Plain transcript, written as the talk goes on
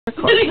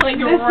Sitting like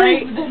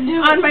right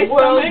on my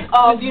stomach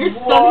with your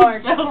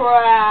stomach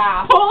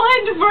crap.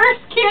 Poland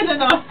versus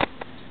Canada.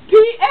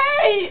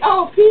 P.A.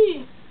 Oh,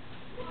 P.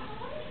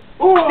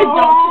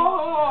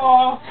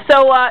 Oh.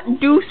 So,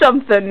 do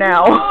something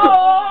now.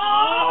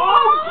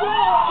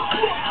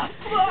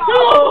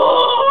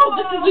 Oh,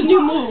 this is a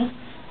new move.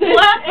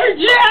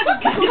 Flapperjack.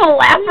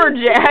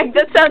 Flapperjack?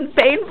 That sounds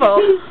painful.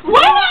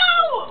 Why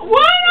now?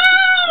 Why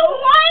now?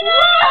 Why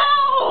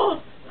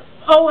now?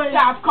 Oh, wait.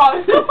 Stop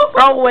calling me.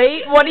 Oh,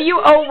 wait? What are you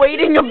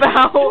waiting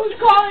about? Who's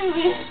calling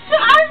me?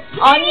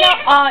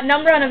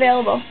 Number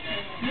unavailable.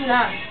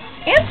 Yeah.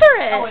 Answer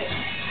it. Oh, wait.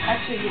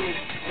 Actually, give me.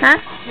 Huh?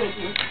 Wait,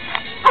 give me.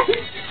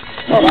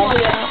 Hold on. Oh,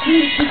 yeah.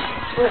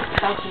 Wait,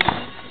 that's me.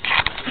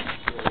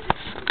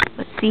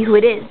 Let's see who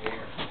it is.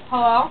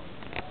 Hello?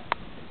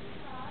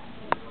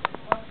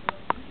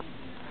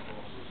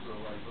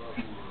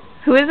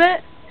 Who is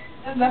it?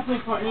 That's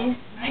definitely Courtney.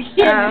 I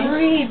can't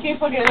breathe. Can you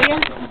plug it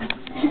again?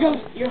 She goes,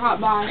 you're hot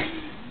by.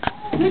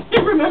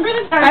 Remember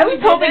the time I was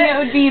hoping it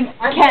would be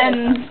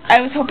Ken. I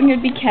was hoping it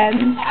would be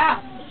Ken. Yeah,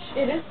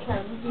 it is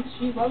Ken.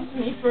 She loves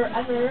me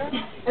forever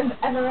and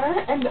ever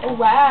and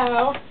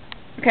wow.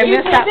 Okay, You're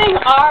I'm gonna stop. using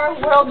our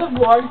World of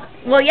War.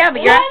 Well, yeah,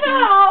 but you're asking.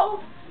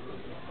 No!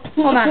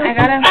 Hold on, I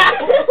gotta.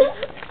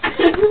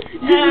 This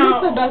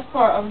is the best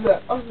part of the.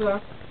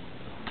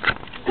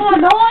 Come on,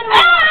 no one.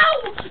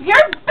 Ow!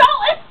 Your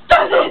belt is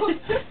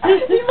studded.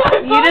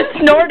 You just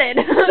snorted.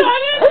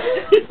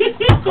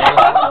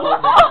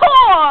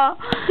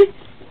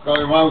 Oh,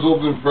 your mom's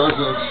opening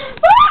presents.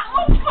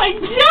 Oh my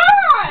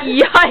god!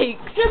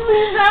 Yikes! Give me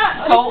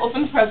that. Cole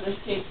opens presents,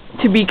 Kate.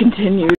 To be continued.